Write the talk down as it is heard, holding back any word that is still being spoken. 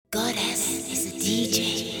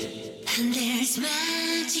DJ, and there's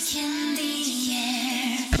magic in the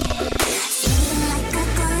air. Feeling like a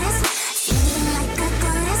goddess, feeling like a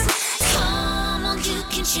goddess. Come on, you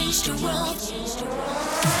can change the world.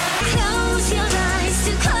 Close your eyes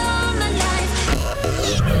to come alive.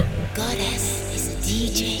 Goddess is a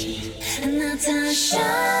DJ, and Natasha.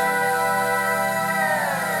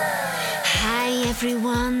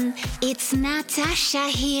 Everyone, it's Natasha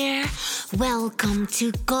here. Welcome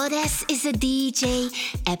to Goddess is a DJ,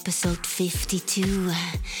 episode 52.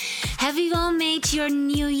 Have you all made your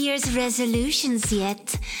New Year's resolutions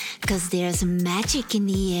yet? 'Cause there's magic in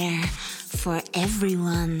the air for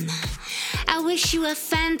everyone. I wish you a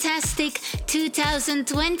fantastic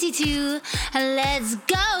 2022. Let's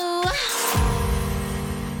go!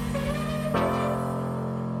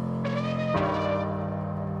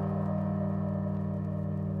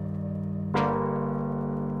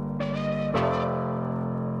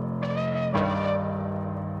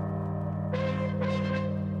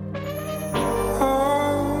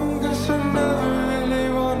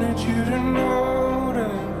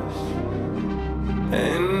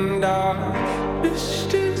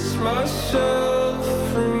 Myself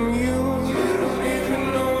from you. You don't even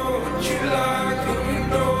know what you like and you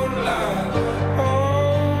don't like.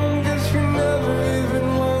 Oh, guess you never even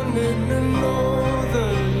wanted to know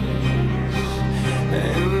this.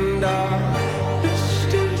 And I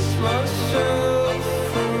distance myself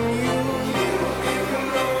from you. You don't even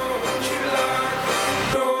know what you like and you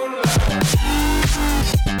don't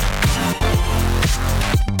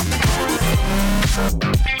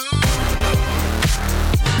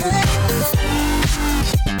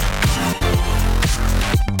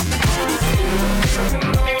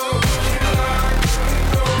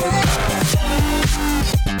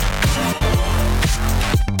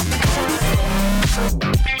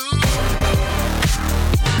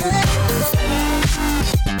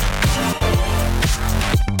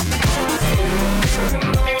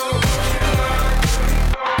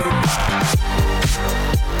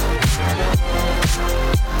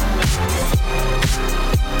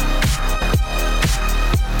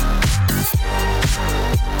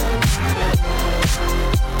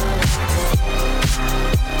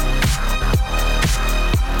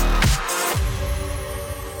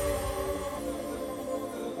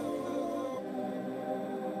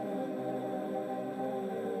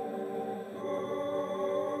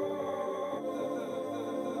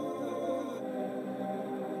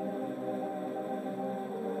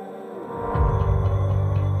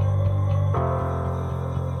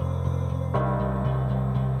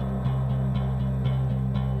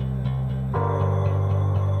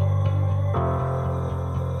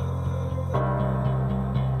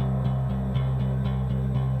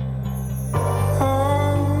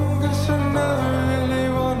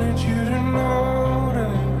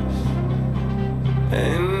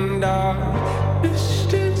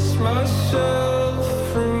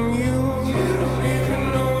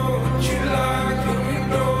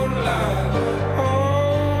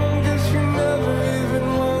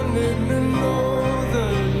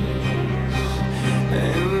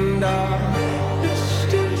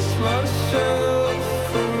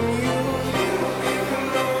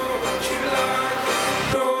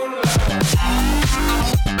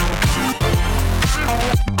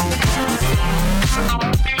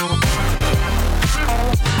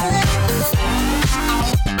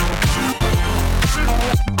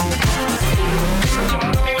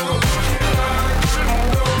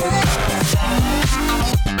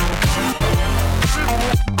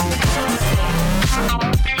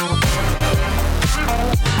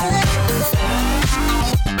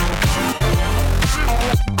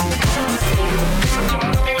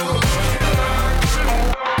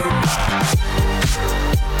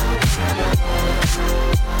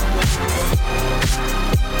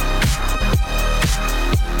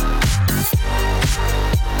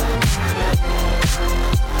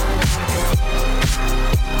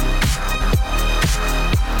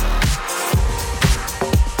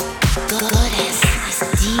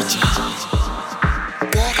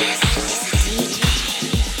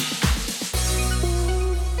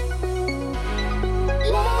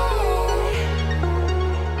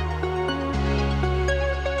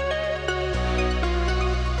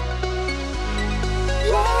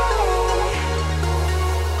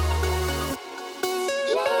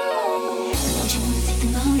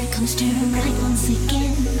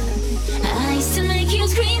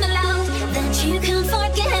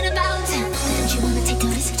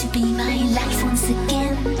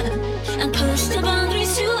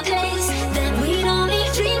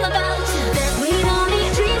That we'd only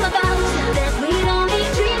dream about, that we'd only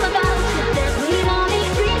dream about, that we'd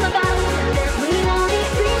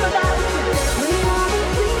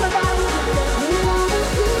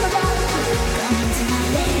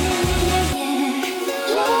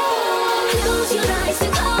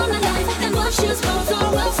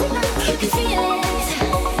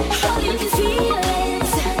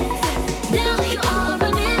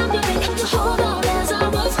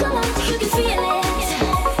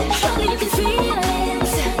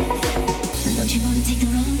take the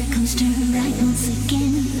roller coaster ride once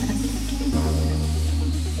again.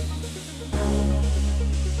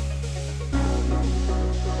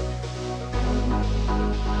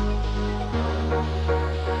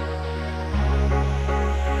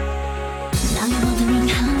 Now you're wondering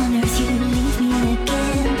how on earth you leave me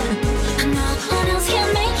again. No one else can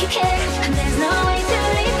make you care. And there's no way to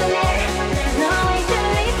leave from there. There's no way to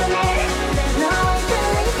leave from there. There's no way to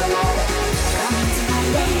leave from there. Come into my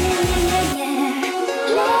lair.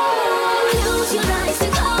 Close your eyes to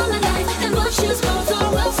come alive and watch us both our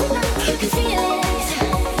worlds tonight. You can feel it.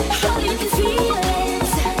 Oh, you can feel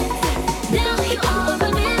it. Now you are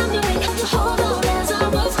remembering to hold on as our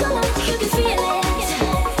worlds collide. You can feel it.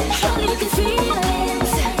 Oh, you can feel it.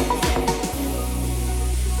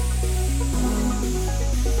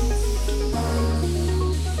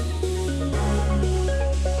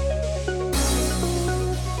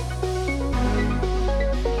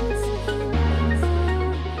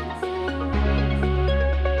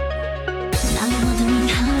 Now you're wondering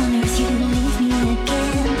how on earth you leave me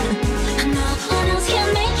again. No one else can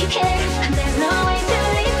make you care. And there's no way to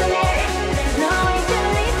leave from there. There's no way to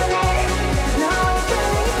leave from there. There's no way to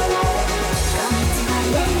leave from there. Come into my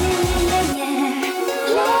lair.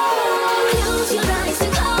 Close your eyes to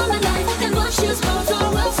come alive and watch us both our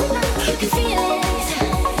worlds tonight. You can feel it.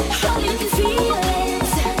 Oh, you can feel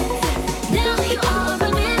it. Now you are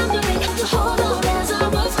remembering to hold on as our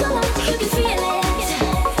worlds collide. You can feel it.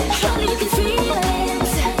 Oh, you can feel it.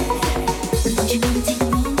 Don't you wanna take the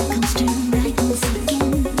roller coaster ride once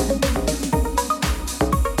again?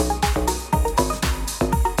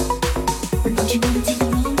 Don't you wanna take the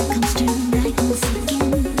roller coaster ride once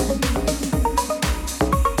again?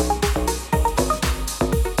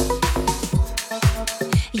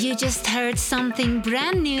 You just heard something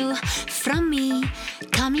brand new from me.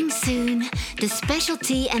 Coming soon, the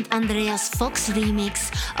Specialty and Andreas Fox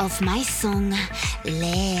remix of my song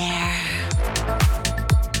Lair.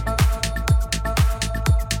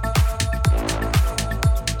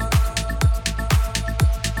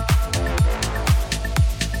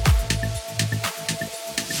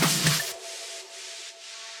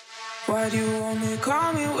 Why do you only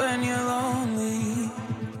call me when you're lonely?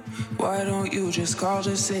 Why don't you just call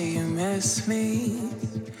to say you miss me?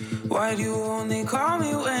 Why do you only call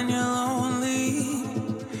me when you're lonely?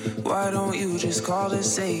 Why don't you just call to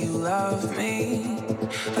say you love me?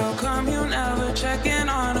 How come you never check in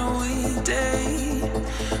on a weekday?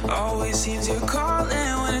 Always seems you're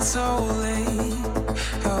calling when it's so late.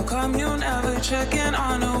 How come you never check in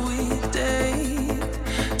on a weekday?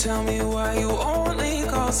 Tell me why you only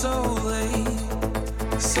call so late.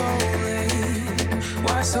 So late,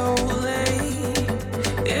 why so late?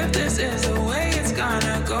 If this is the way it's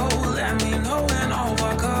gonna go, let me know and I'll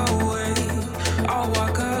walk away. I'll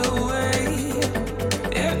walk away.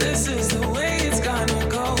 If this is the way it's gonna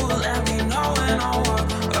go, let me know and I'll walk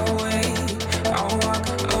away. I'll walk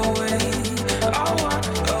away. I'll walk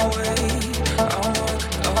away. I'll walk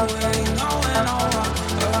away. No, and I'll walk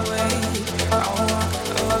away. I'll walk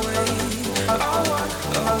away. I'll walk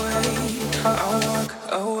away. I'll walk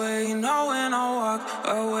away. No, and I'll walk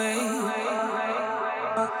away.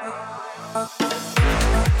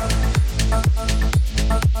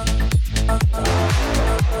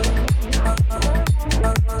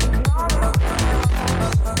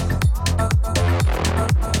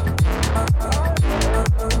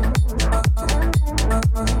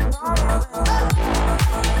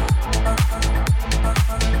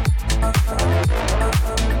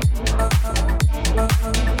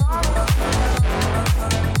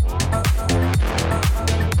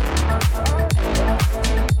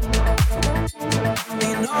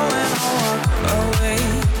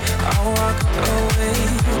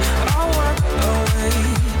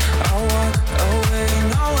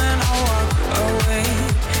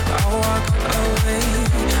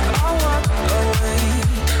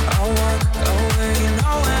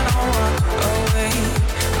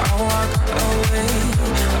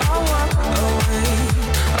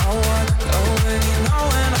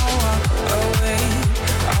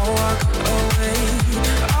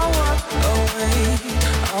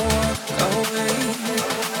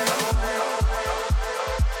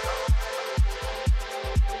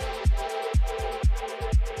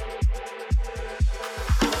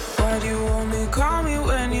 Why do you only call me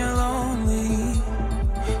when you're lonely?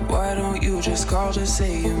 Why don't you just call to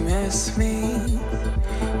say you miss me?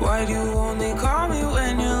 Why do you only call me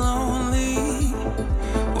when you're lonely?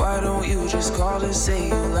 Why don't you just call to say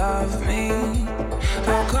you love me?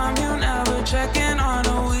 How come you never check in on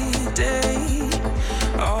a weekday?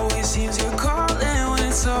 Always seems you're calling when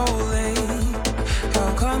it's so late.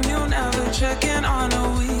 How come you never checking on a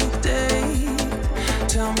weekday.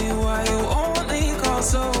 Tell me why you only call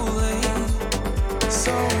so late.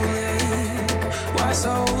 So late, why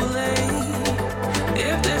so late?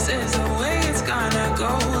 If this is the way it's gonna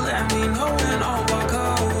go, let me know and I'll walk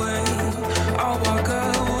away. I'll walk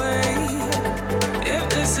away. If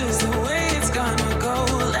this is the way it's gonna go,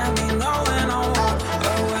 let me know and I'll walk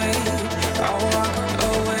away. I'll walk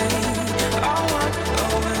away. I'll walk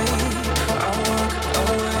away. I'll walk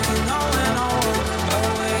away. No and I'll walk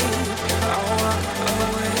away. I'll walk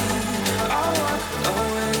away. I'll walk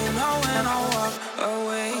away. No and I'll walk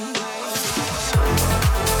away.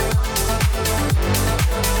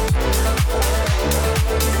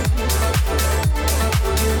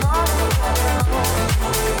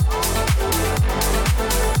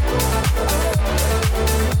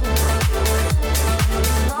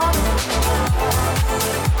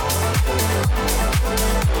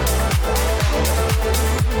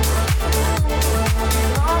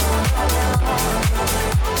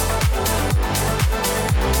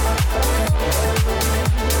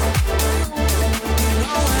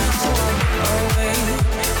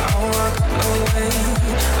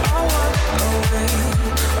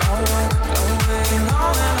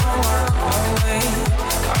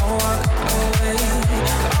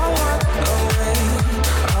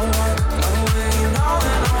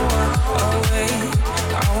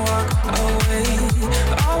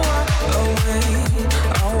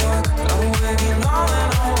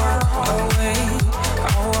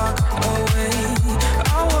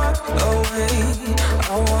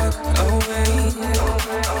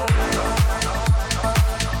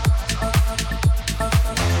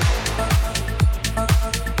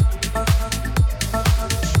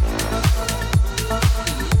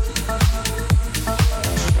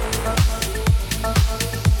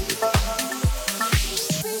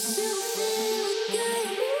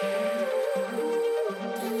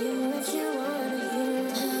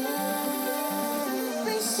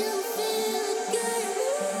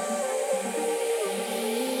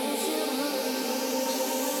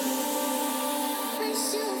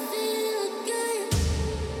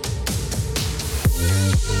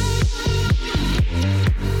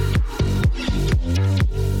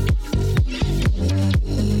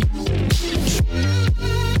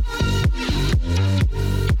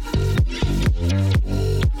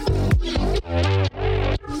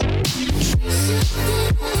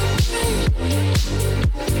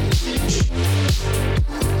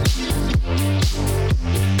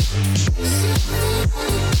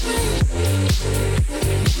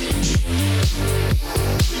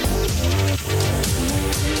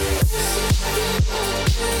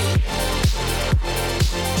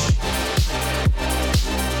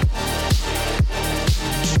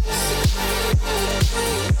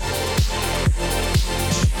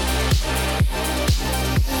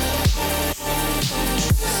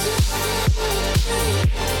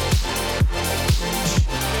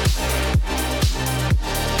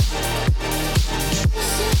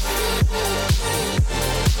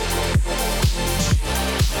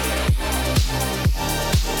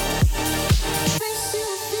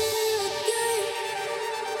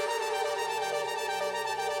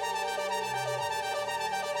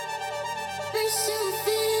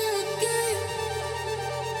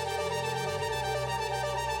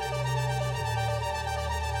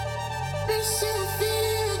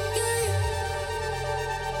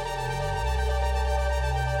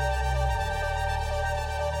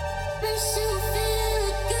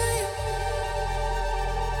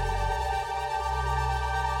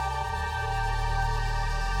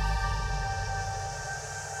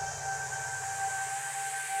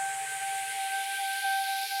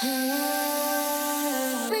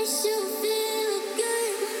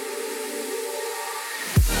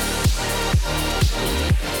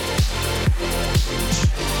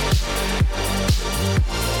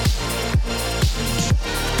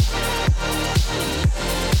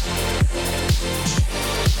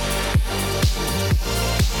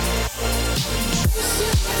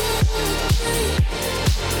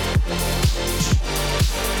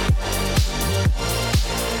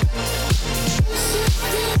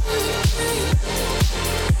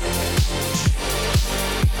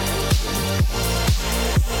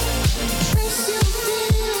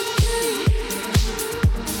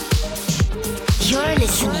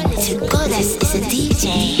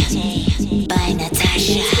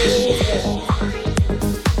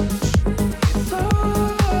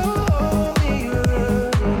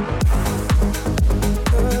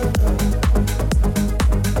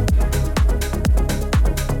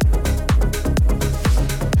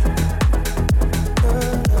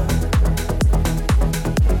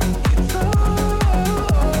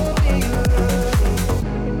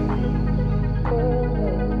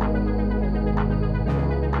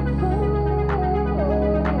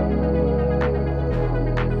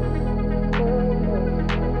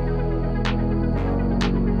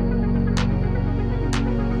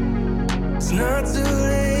 It's not too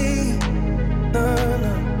late, no,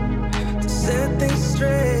 no, to set things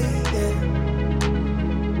straight, yeah.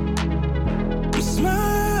 I'm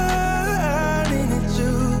smiling at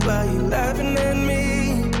you while you laughing at me.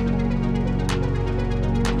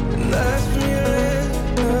 And that's me,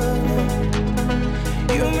 no, no.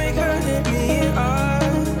 You make her hit me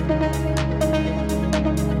hard.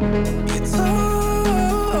 You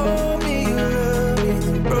told me you love me,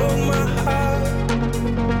 then broke my heart.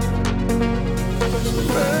 So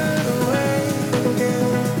run away, yeah.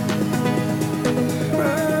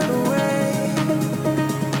 Run away.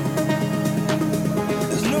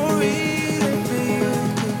 There's no reason for you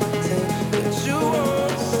to pretend that you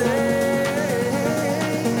won't stay.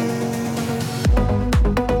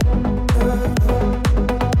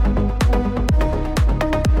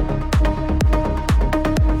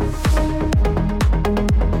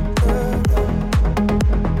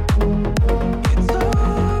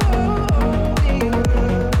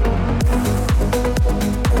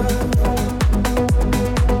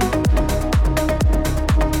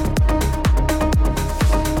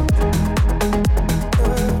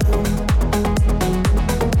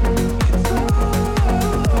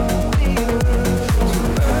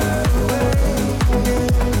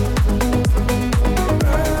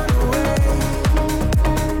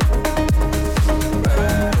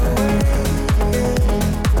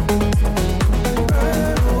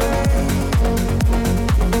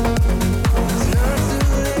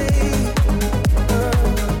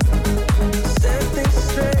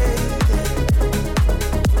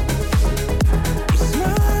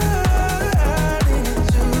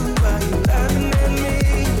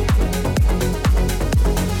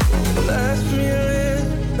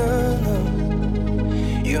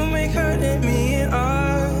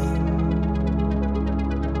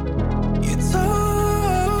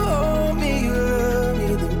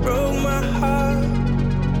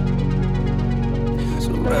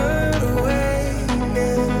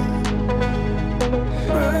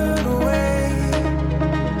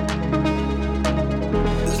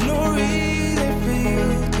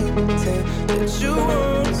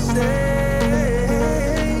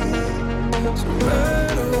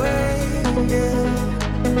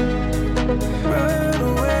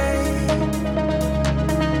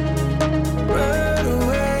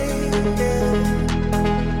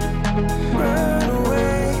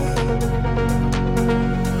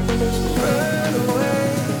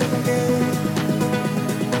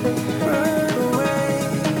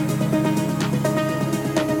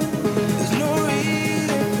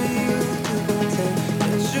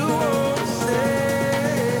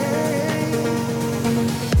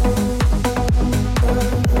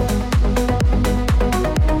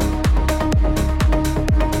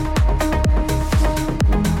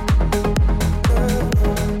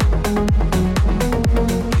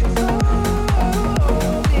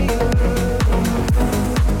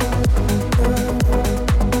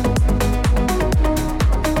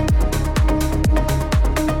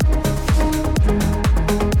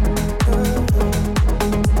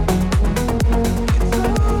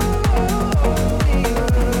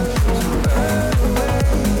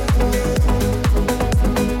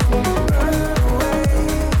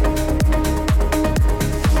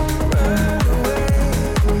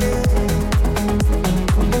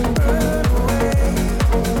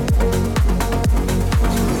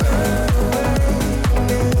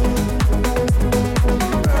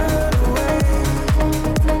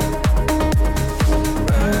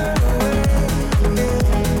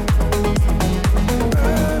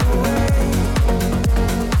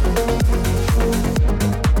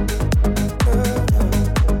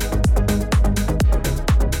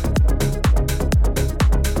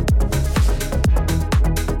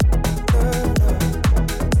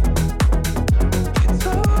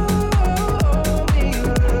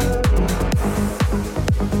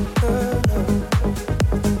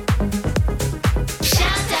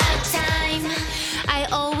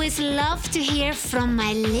 From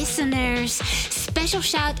my listeners. Special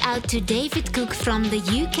shout out to David Cook from the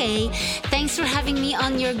UK. Thanks for having me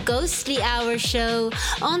on your Ghostly Hour show.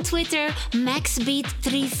 On Twitter,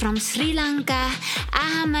 MaxBeat3 from Sri Lanka,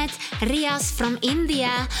 Ahmed Riaz from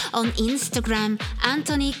India. On Instagram,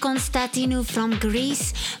 Anthony Konstantinou from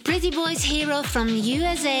Greece, Pretty Boys Hero from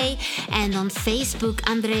USA. And on Facebook,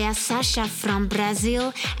 Andrea Sasha from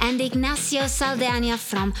Brazil and Ignacio Saldana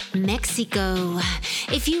from Mexico.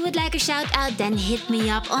 If you would like a shout out, then hit me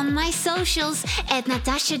up on my socials at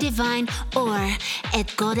Natasha Divine or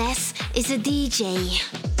at Goddess is a DJ.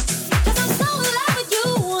 'Cause I'm so in love with you,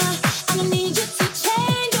 I don't need you to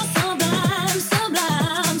change. You're sublime,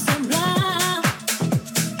 sublime, sublime.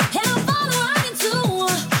 And I'll follow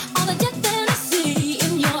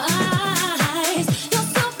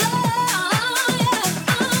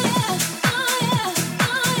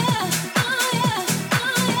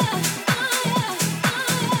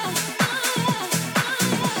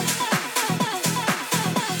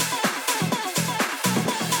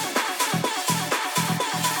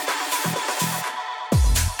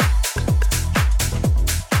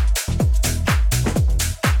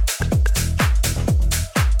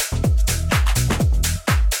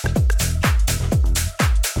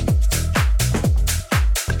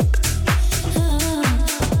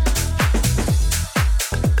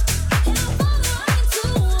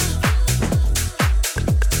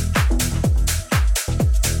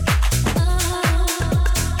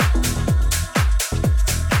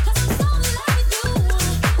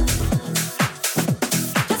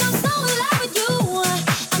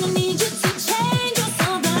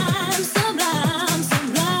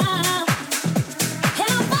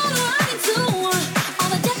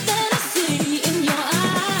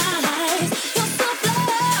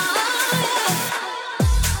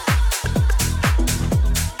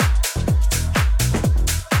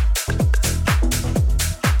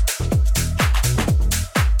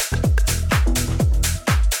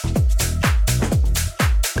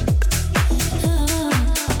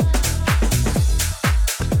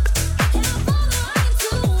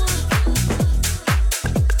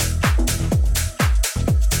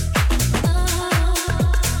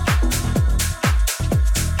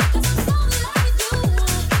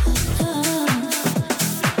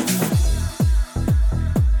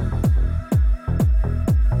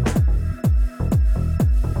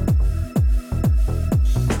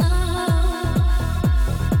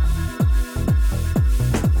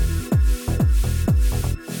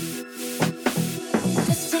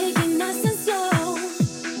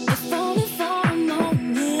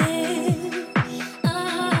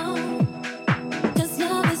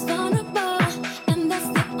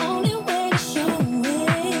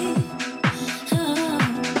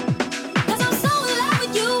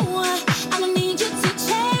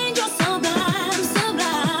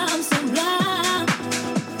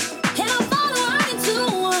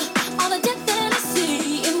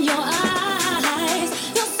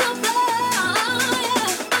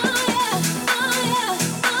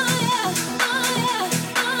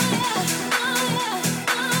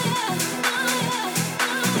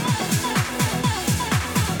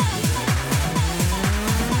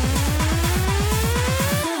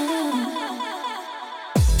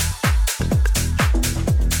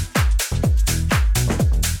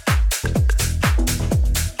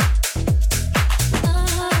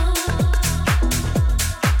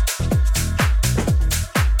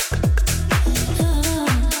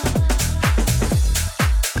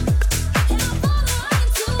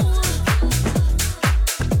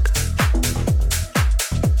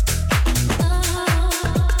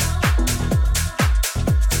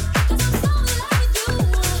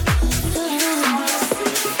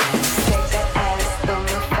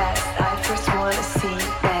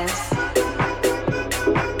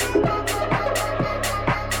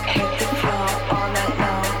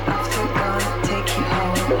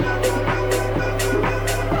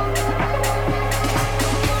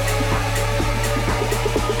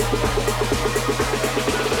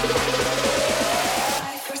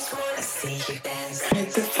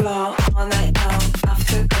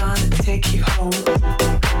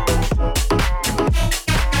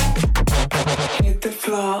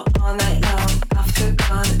floor all night long. After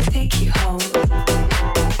gonna take you home.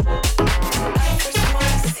 I just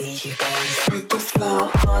wanna see you dance. Hit the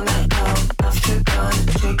floor all night long. After gonna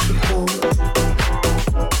take you home.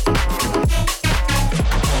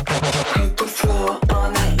 Hit the floor all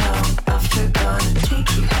night long. After gonna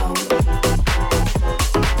take you home.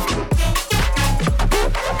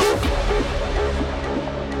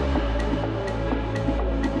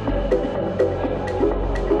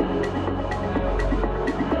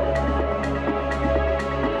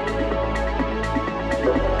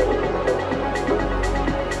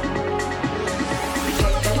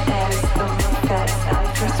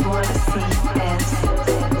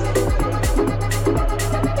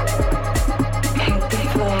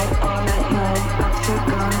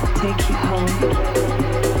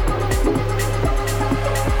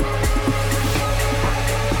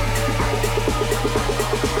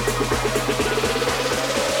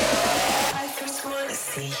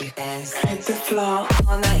 Hit the floor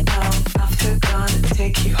all night long. After gonna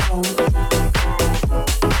take you home.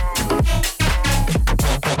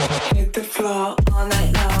 Hit the floor all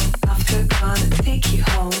night long. After gonna take you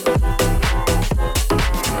home.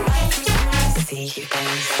 I just wanna see you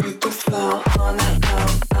dance. Hit the floor all night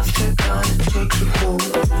long. After gonna take you home.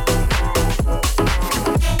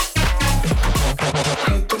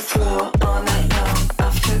 Hit the floor all night long.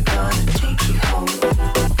 After gonna take you home.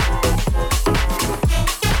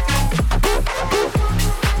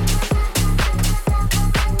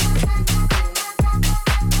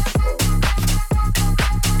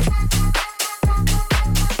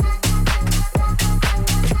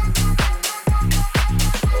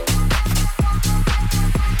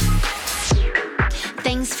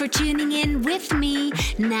 For tuning in with me,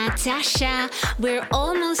 Natasha. We're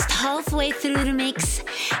almost halfway through the mix,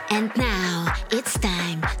 and now it's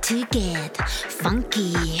time to get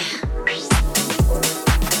funky.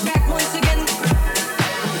 Back once again.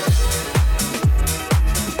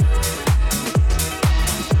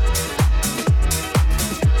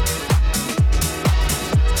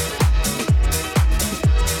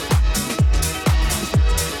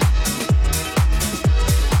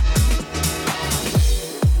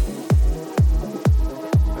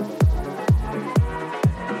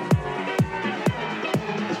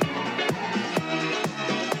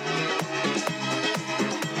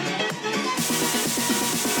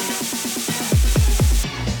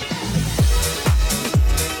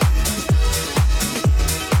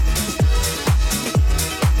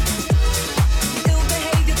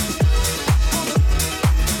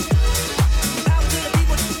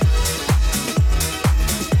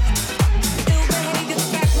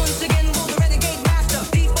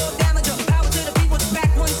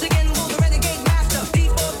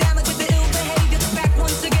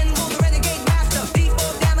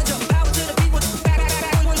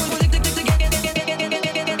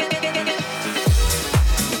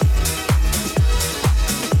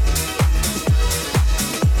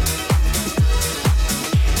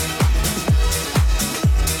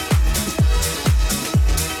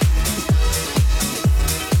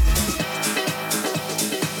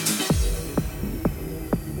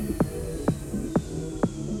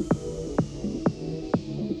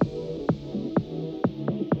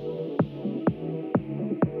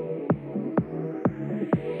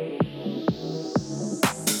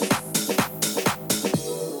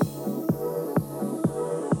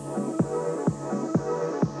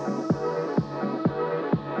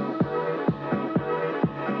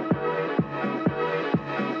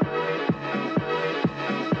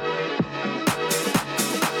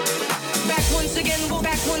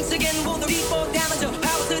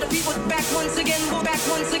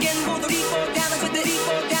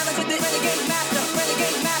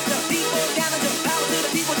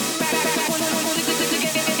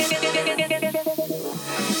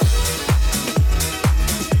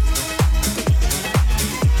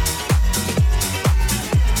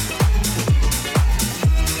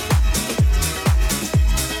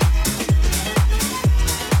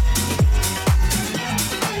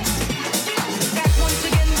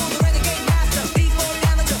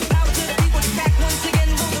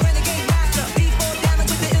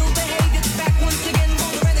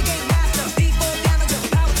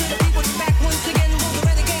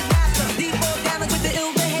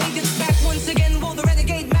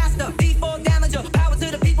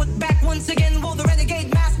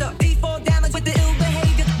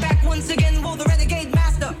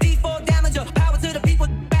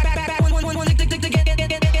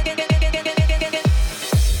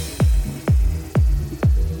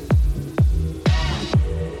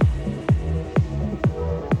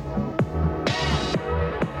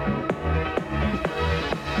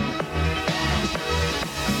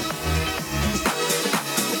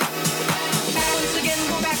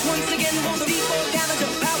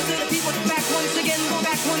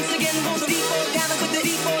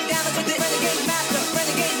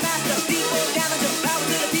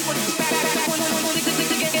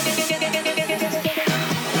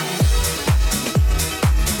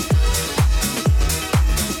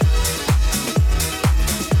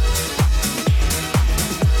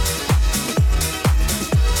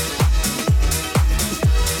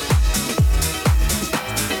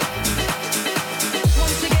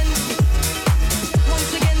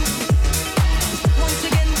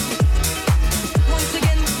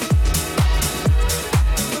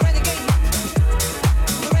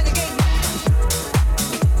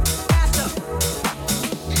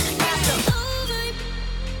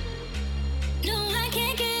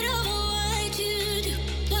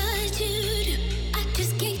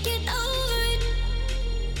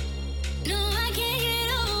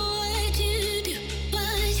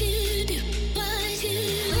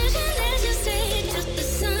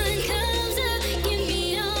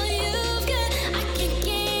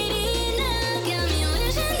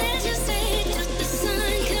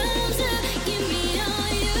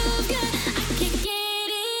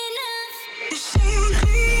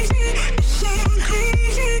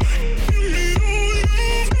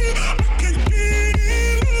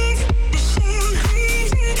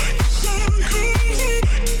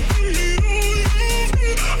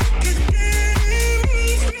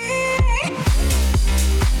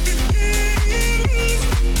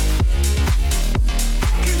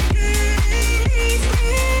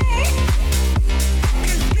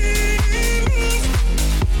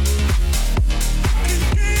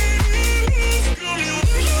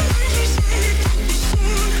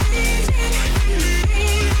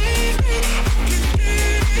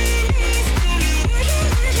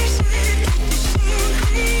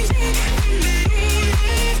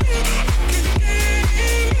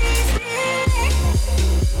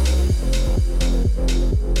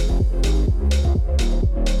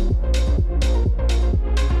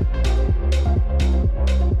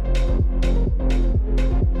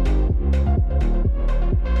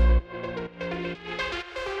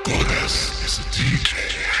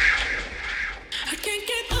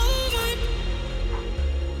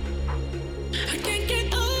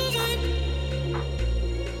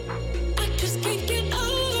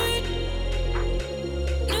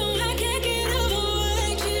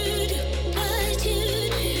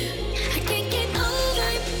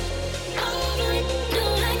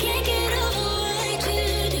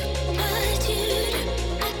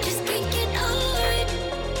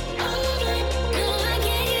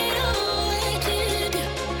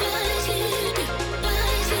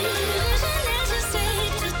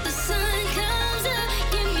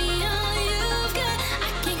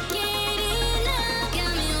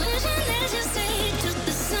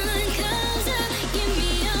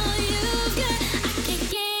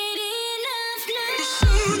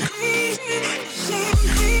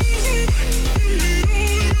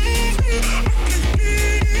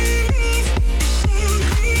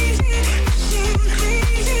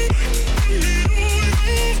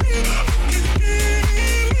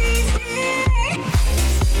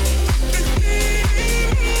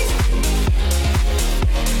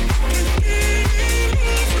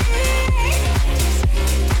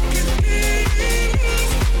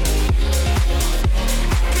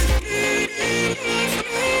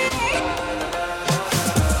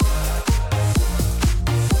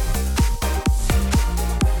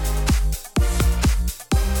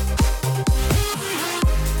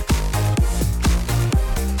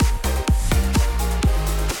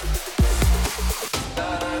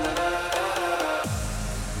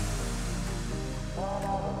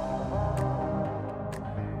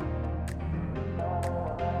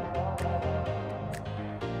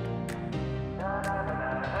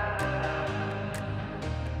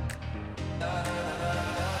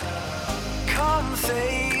 come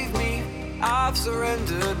save me. I've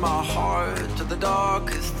surrendered my heart to the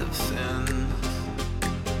darkest of sins.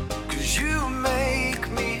 'Cause you make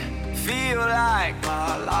me feel like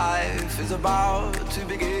my life is about to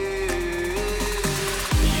begin.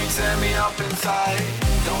 You tear me up inside,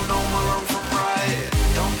 don't know my wrong from right.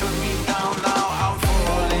 Don't put me down now, I'm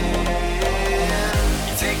falling.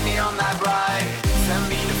 You take me on that ride, send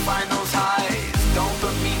me to find those highs. Don't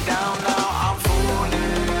put me down now, I'm falling.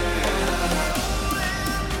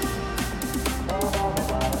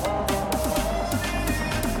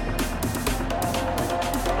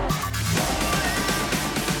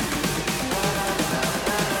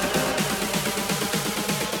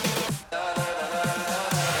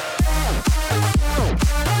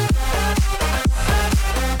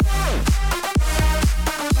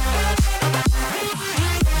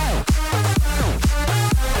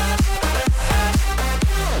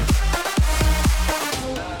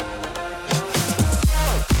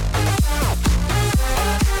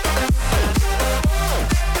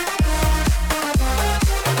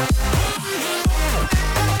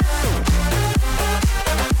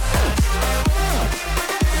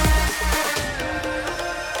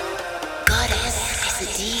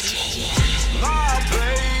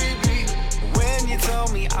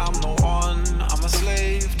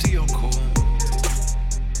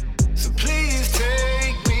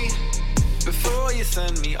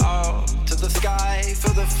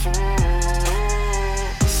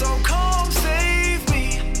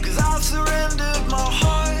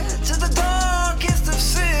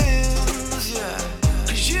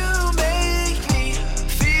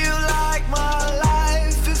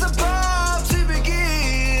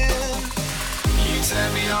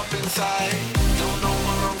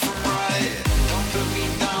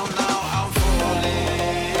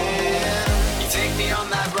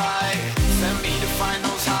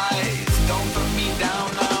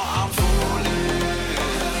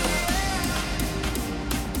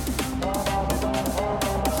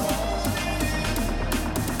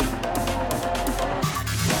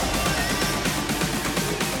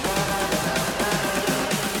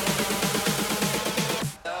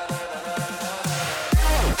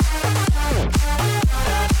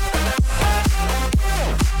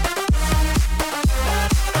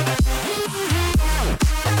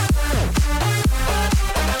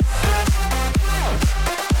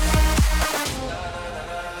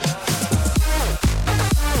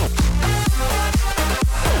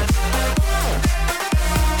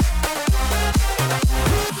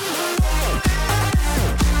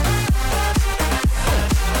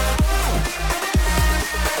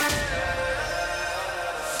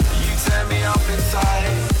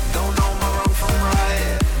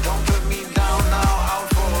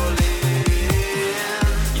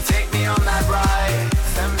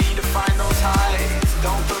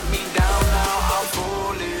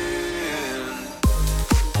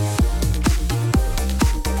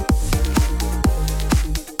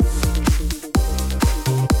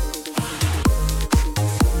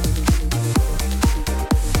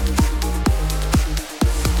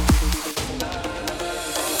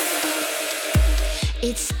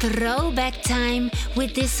 It's throwback time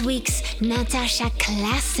with this week's Natasha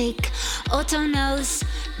classic, Otto Knows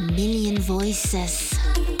Million Voices.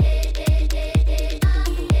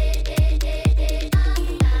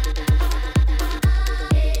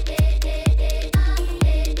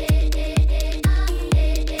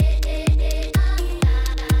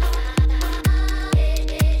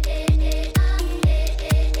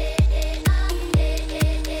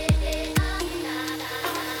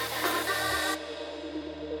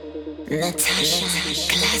 Natasha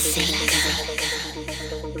Classic.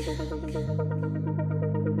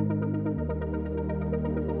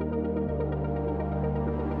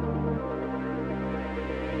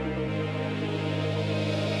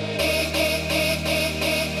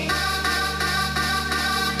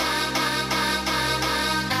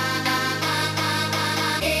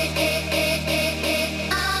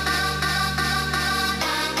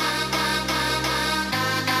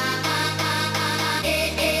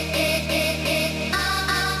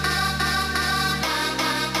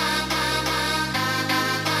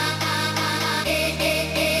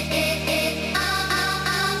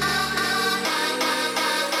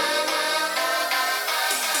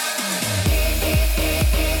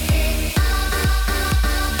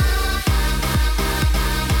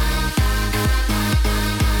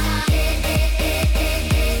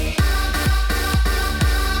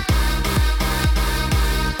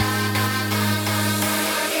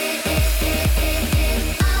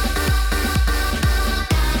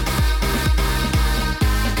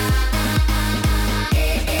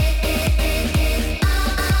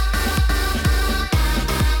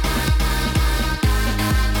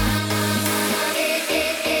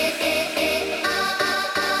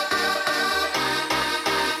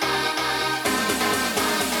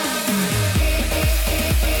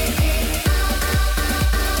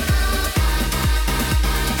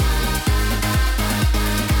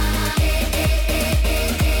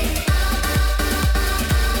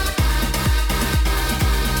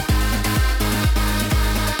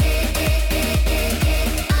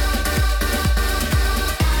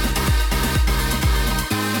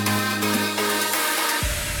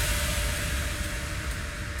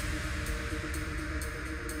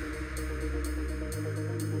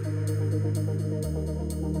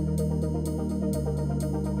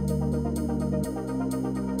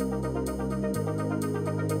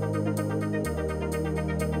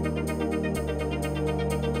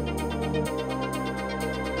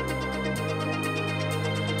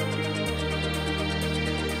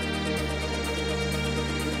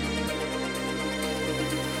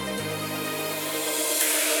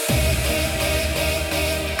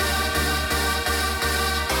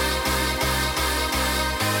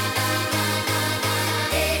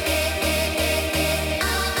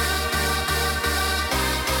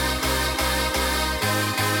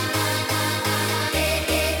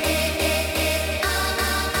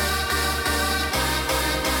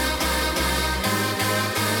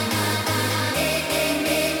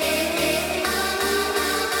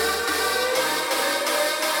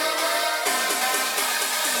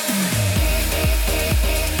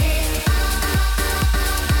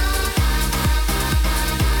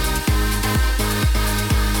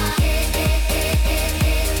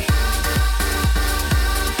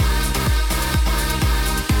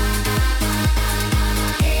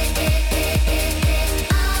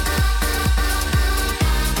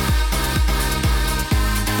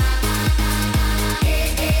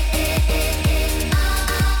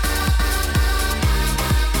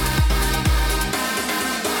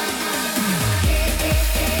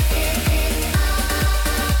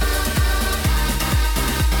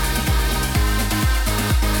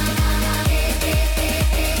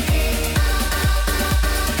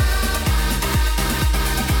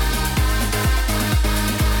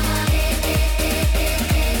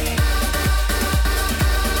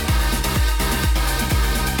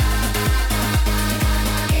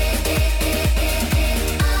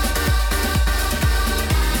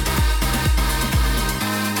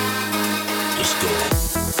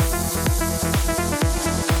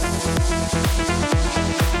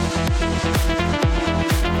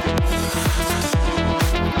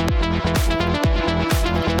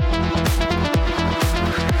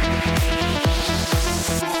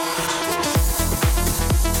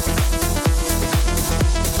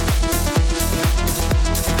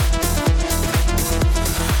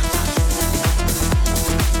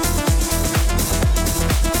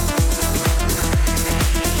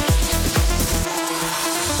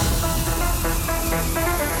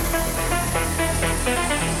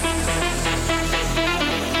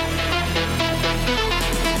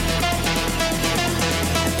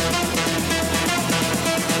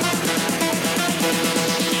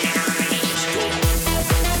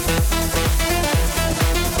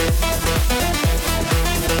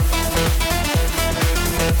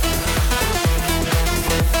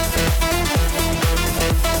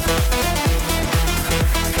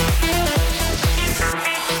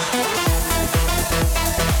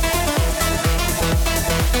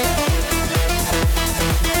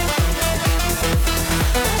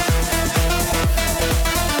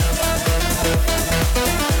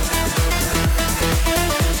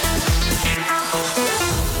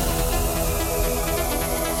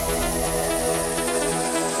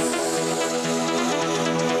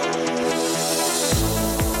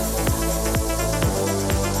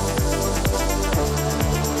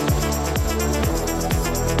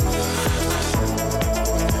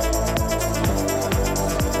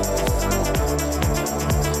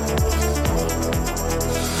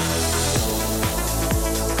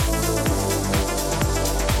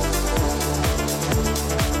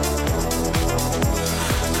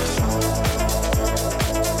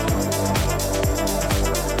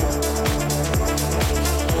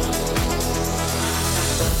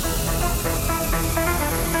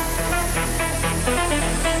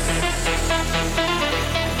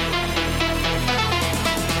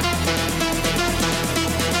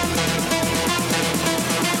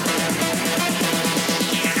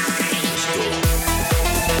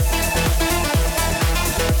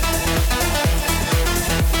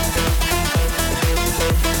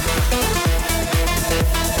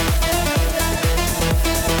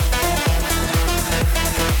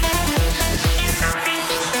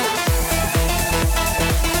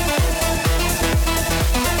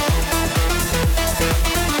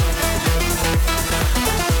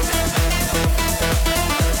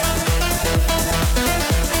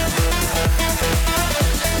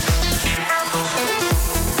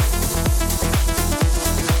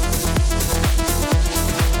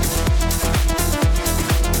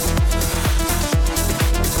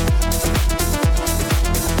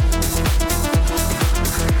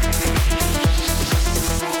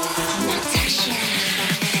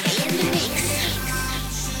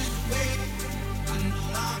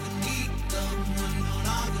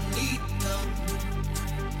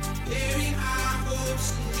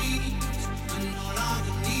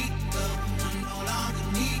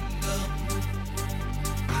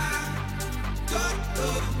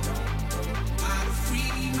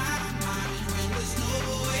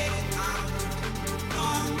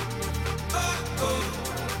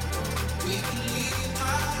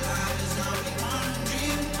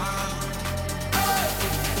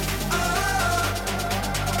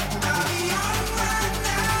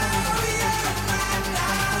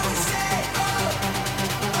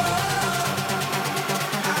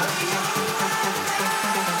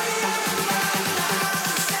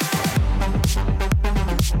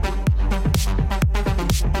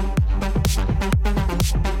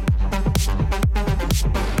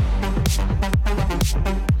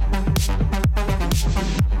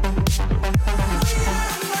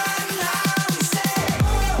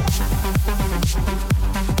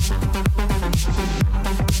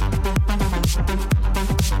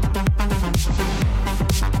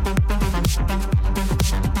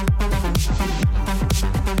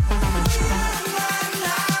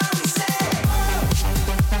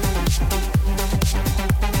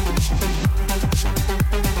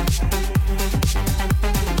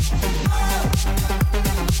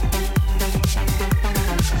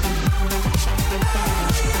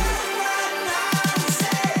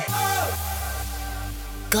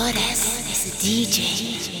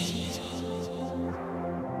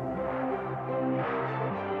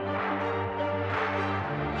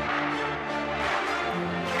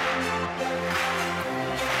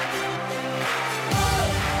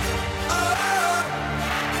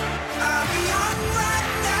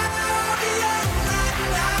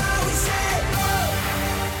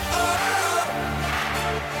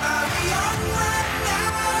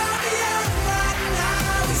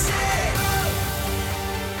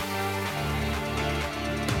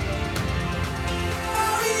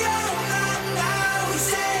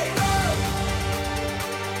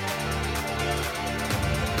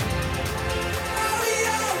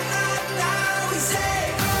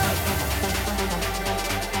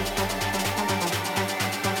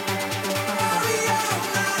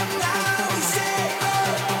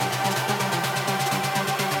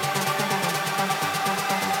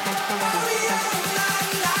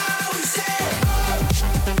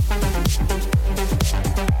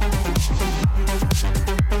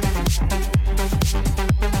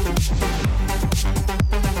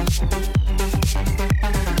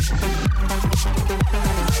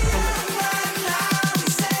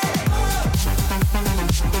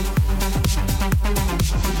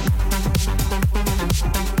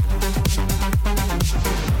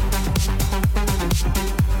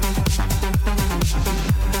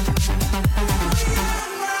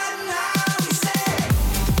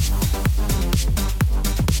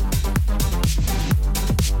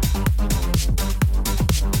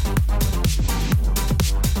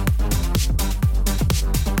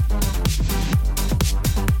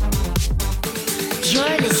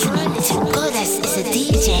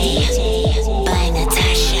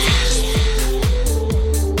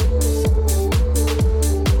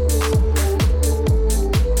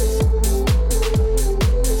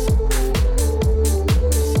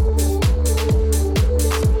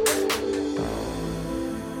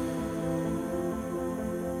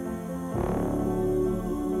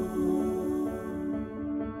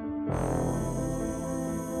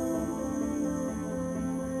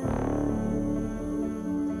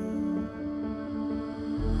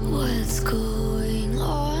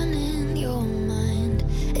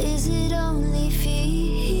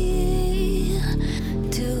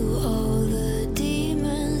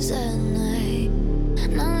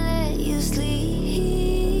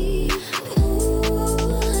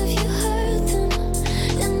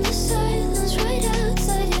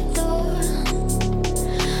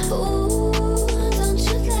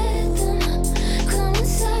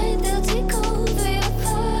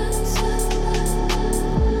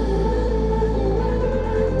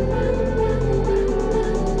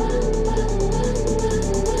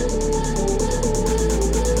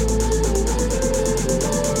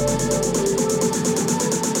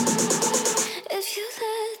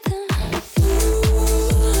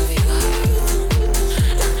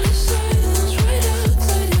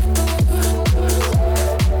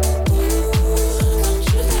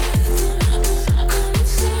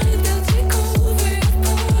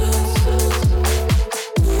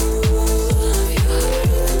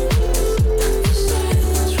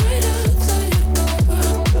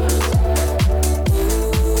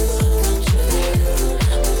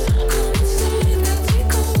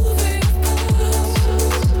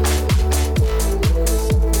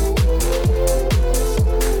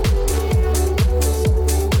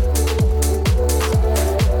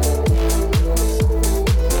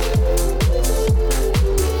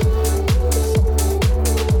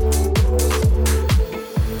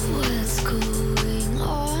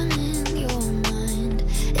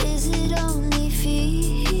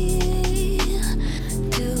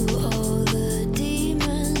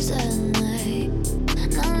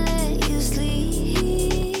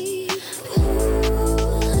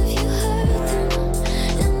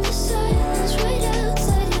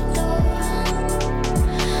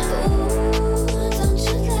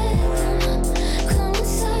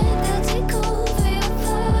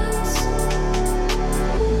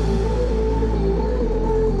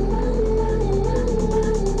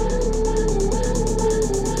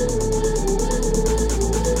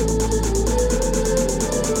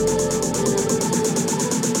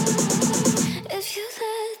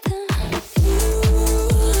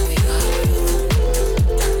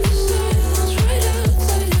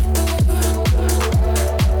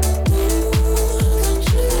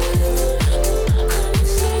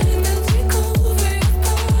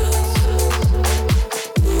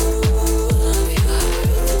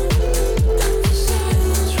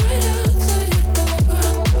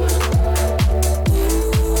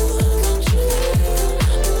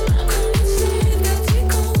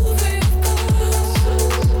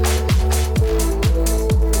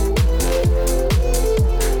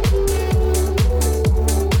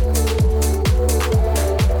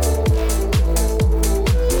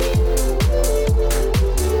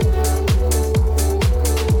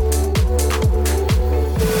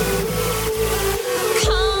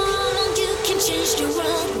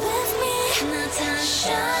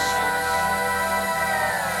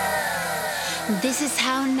 This is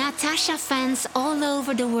how Natasha fans all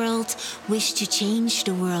over the world wish to change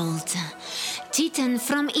the world. Titan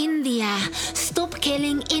from India, stop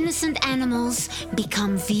killing innocent animals,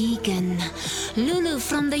 become vegan. Lulu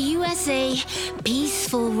from the USA,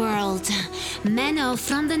 peaceful world. Menno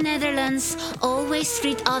from the Netherlands, always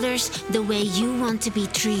treat others the way you want to be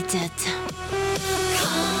treated.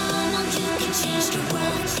 Come on, you can change the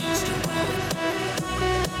world, change the world.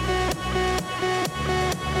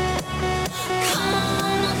 Come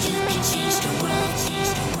on, you can change the world,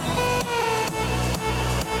 change the world.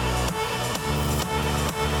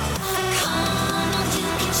 Come on, you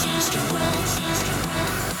can change the world, change the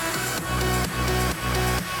world.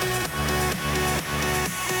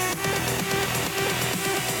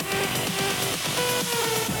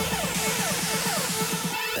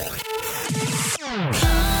 Come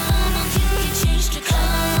on, you can change the,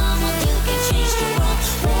 come on, you can change the world.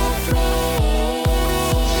 Red rain.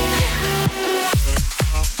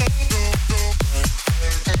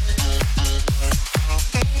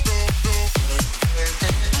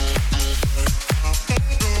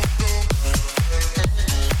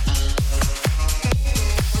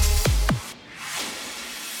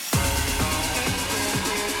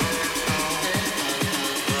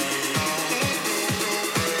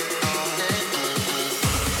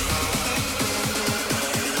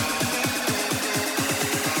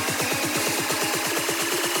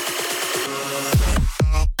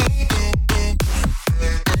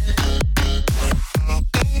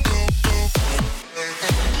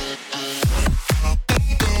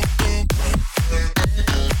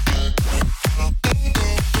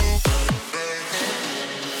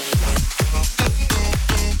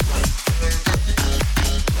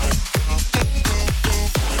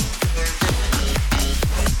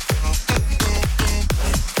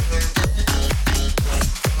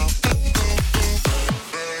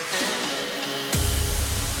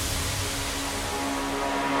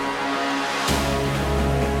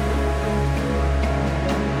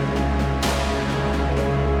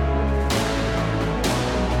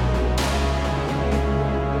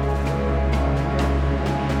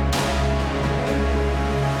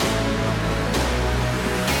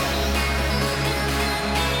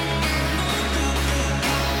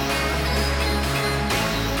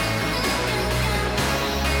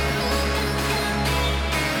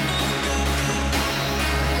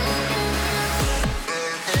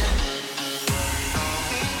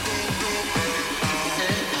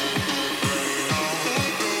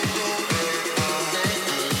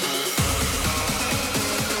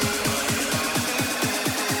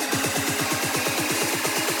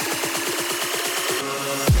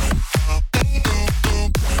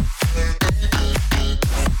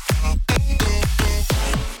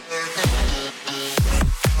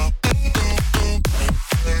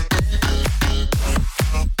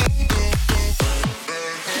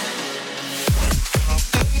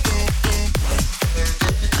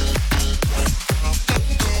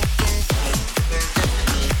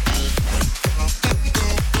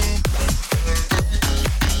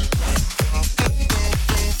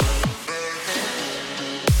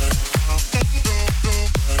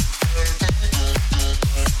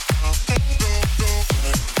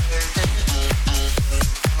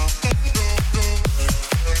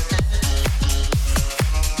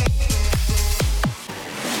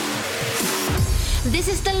 This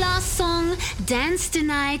is the last song, Dance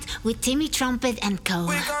Tonight with Timmy Trumpet and Co.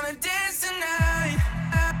 We're gonna dance tonight.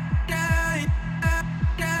 Night,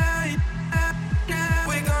 night, night.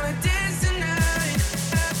 We're gonna dance tonight.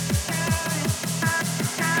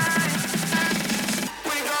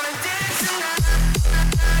 We're gonna dance tonight.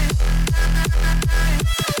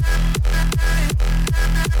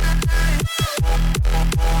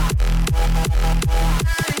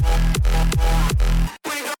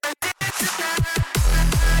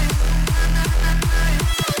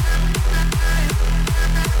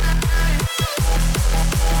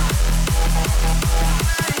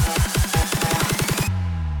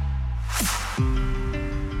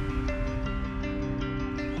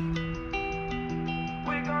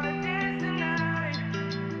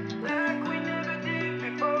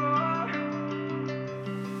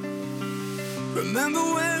 Remember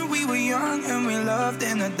when we were young and we loved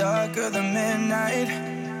in the dark of the midnight?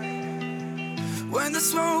 When the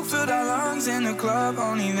smoke filled our lungs in the club,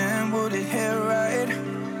 only then would it hit right.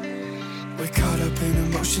 We're caught up in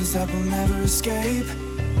emotions that will never escape.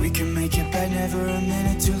 We can make it back, never a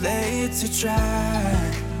minute too late to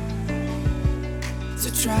try.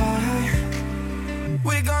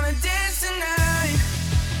 We're gonna dance tonight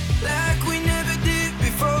like we never did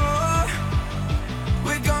before.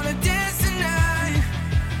 We're gonna dance tonight.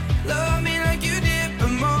 Love me like you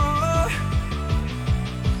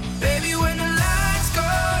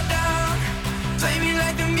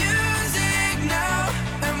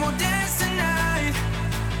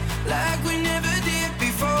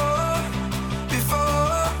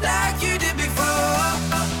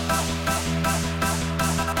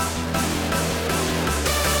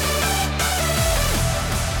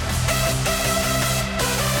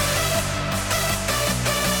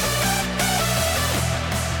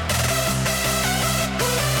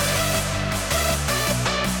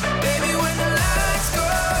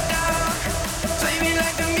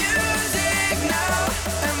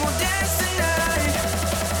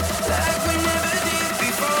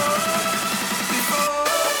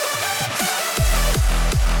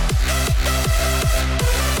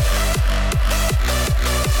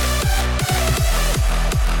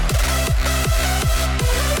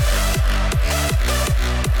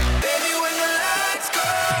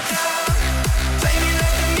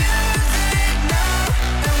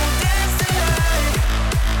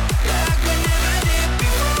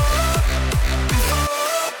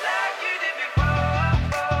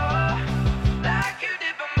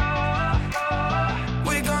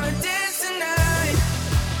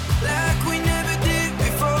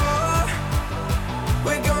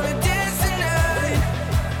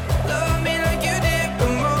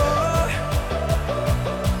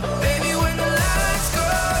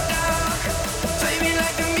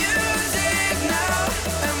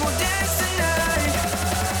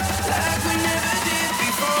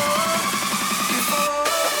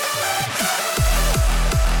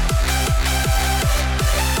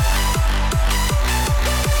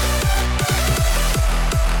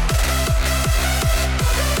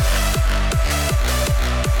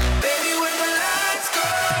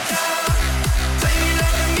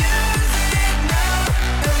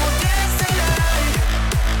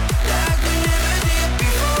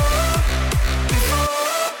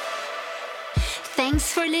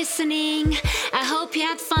Thanks for listening. I hope you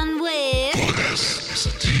had fun with Goddess is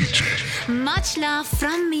a DJ. Much love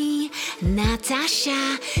from me,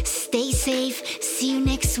 Natasha. Stay safe. See you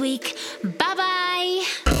next week. Bye bye.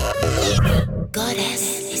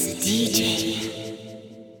 Goddess is a DJ.